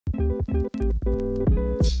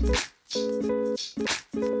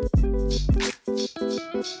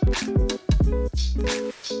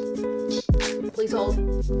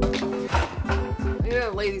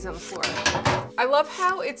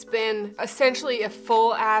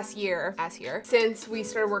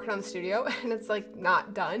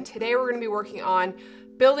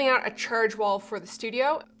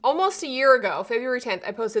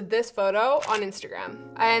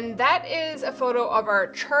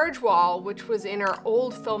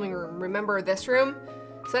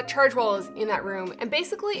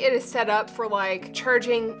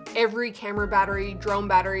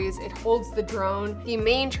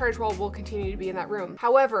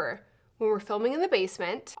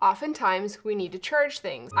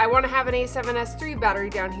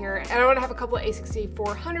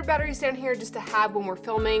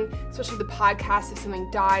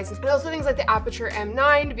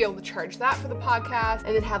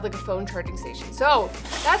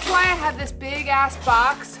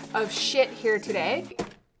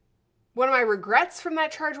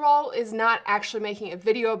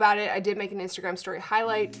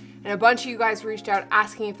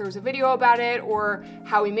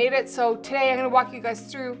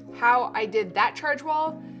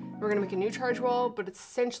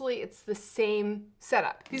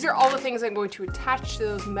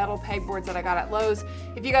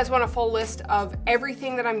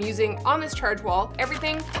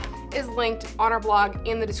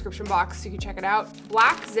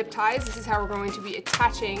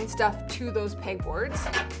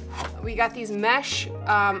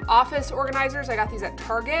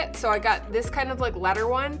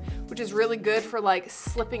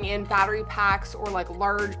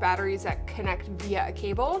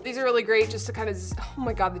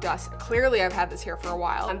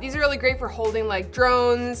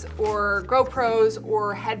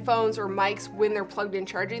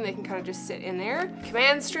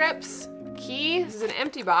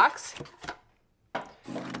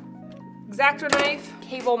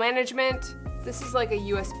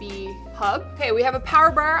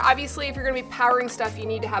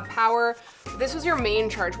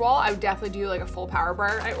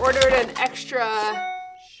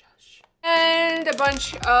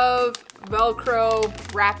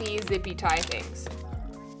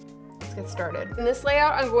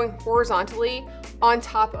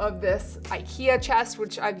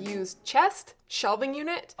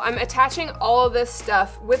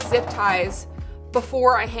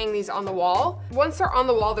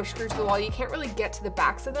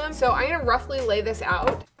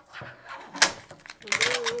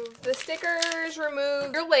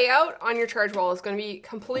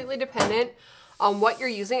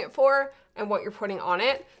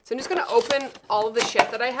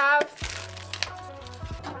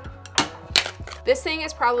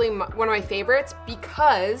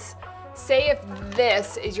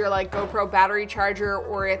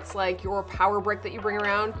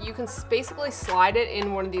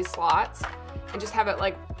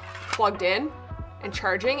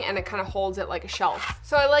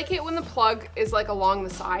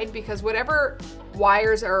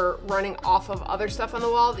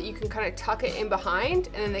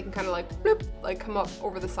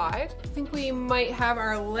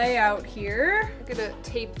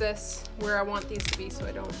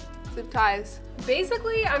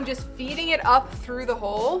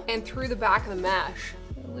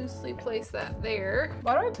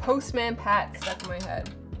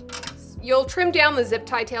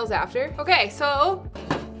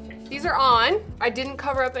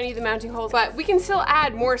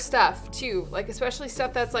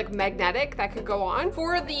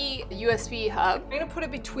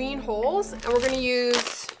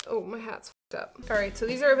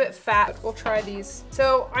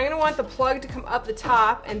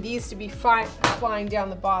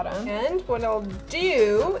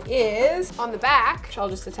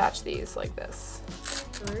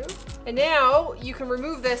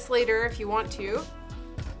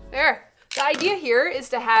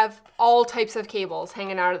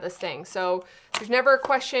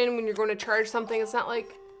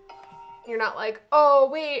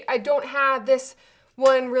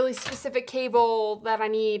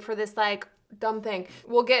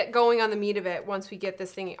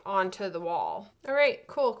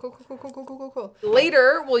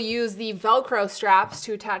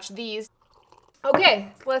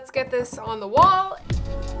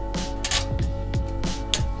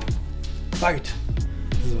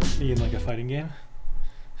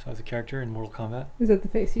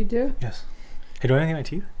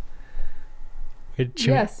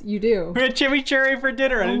Yes, you do. We had chimichurri for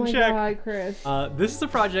dinner. I didn't check. Oh my God, Chris. This is a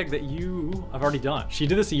project that you have already done. She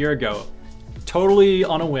did this a year ago, totally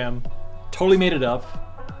on a whim, totally made it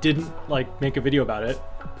up, didn't like make a video about it,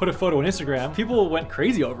 put a photo on Instagram. People went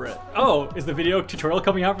crazy over it. Oh, is the video tutorial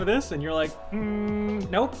coming out for this? And you're like,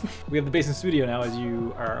 nope. We have the basement studio now, as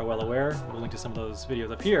you are well aware. We'll link to some of those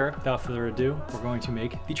videos up here. Without further ado, we're going to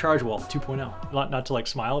make the charge wall 2.0. Not to like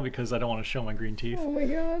smile because I don't want to show my green teeth. Oh my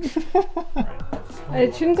God. Right.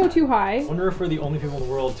 It shouldn't go too high. I wonder if we're the only people in the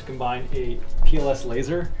world to combine a PLS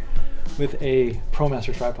laser with a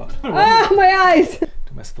ProMaster tripod. Ah, my eyes!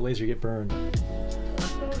 Don't mess with the laser, you get burned.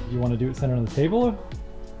 You want to do it centered on the table?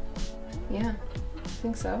 Yeah, I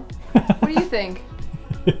think so. What do you think?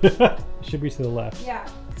 Should be to the left. Yeah.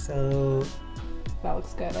 So that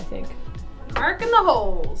looks good, I think. Marking the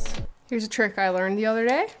holes. Here's a trick I learned the other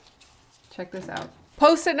day. Check this out.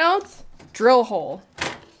 Post-it notes, drill hole.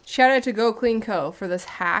 Shout out to Go Clean Co. for this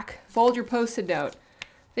hack. Fold your Post-it note.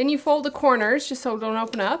 Then you fold the corners just so it don't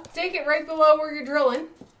open up. Stick it right below where you're drilling.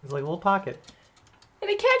 it's like a little pocket. And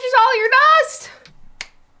it catches all your dust.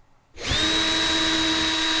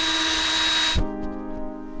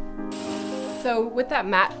 So with that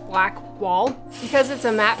matte black wall, because it's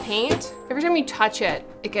a matte paint, every time you touch it,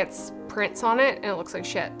 it gets prints on it and it looks like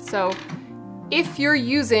shit. So if you're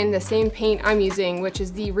using the same paint I'm using, which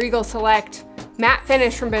is the Regal Select Matte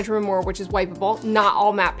Finish from Benjamin Moore, which is wipeable, not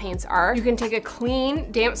all matte paints are, you can take a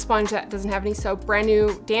clean, damp sponge that doesn't have any soap, brand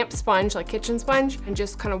new damp sponge, like kitchen sponge, and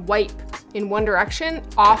just kind of wipe in one direction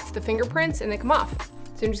off the fingerprints and they come off.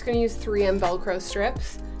 So I'm just gonna use 3M Velcro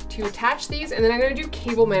strips to attach these, and then I'm gonna do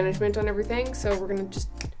cable management on everything. So we're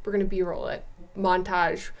gonna B-roll it,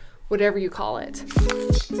 montage, whatever you call it.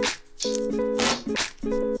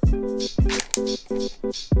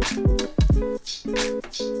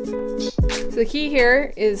 So the key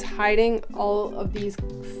here is hiding all of these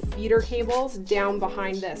feeder cables down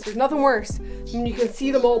behind this. There's nothing worse when you can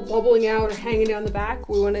see them all bubbling out or hanging down the back.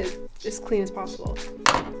 We want it as clean as possible.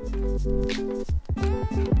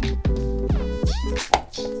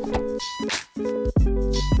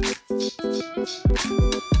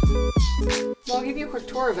 Well, I'll give you a quick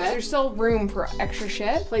tour of it. There's still room for extra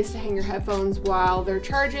shit, place to hang your headphones while they're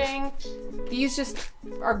charging. These just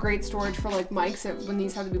are great storage for like mics when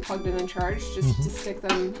these have to be plugged in and charged, just to stick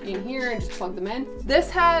them in here and just plug them in. This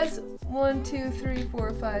has 1, 2, 3,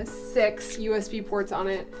 4, 5, 6 USB ports on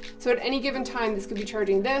it. So at any given time, this could be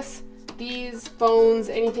charging this, these, phones,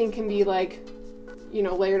 anything can be like, you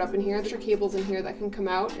know, layered up in here. There's cables in here that can come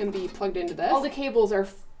out and be plugged into this. All the cables are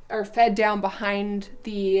fed down behind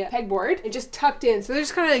the pegboard and just tucked in. So they're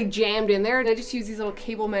just kind of like jammed in there. And I just use these little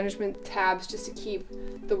cable management tabs just to keep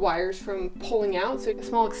the wires from pulling out. So a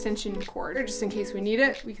small extension cord, or just in case we need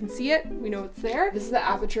it, we can see it, we know it's there. This is the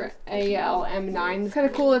Aperture AL-M9. It's kind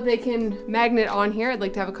of cool that they can magnet on here. I'd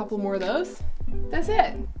like to have a couple more of those. That's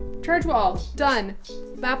it. Charge wall, done.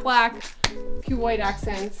 Matte black, a few white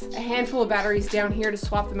accents, a handful of batteries down here to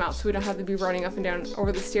swap them out so we don't have to be running up and down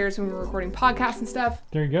over the stairs when we're recording podcasts and stuff.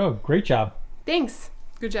 There you go. Great job. Thanks.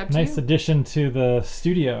 Good job, too. Nice addition to the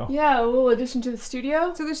studio. Yeah, a little addition to the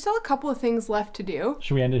studio. So there's still a couple of things left to do.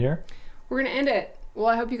 Should we end it here? We're gonna end it. Well,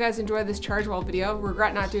 I hope you guys enjoyed this charge wall video.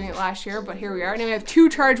 Regret not doing it last year, but here we are. Now we have 2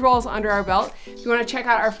 charge walls under our belt. If you wanna check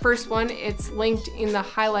out our first one, it's linked in the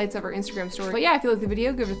highlights of our Instagram story. But yeah, if you like the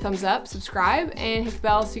video, give it a thumbs up, subscribe, and hit the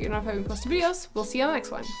bell so you get notified when we post videos. We'll see you on the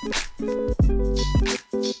next one.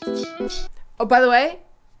 Oh, by the way,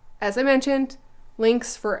 as I mentioned,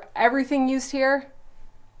 links for everything used here,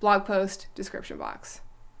 blog post, description box.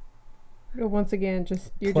 Once again,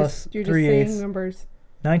 you're just saying numbers.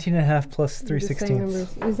 19.5 plus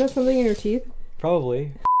 3/16. Is that something in your teeth?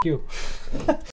 Probably. F you.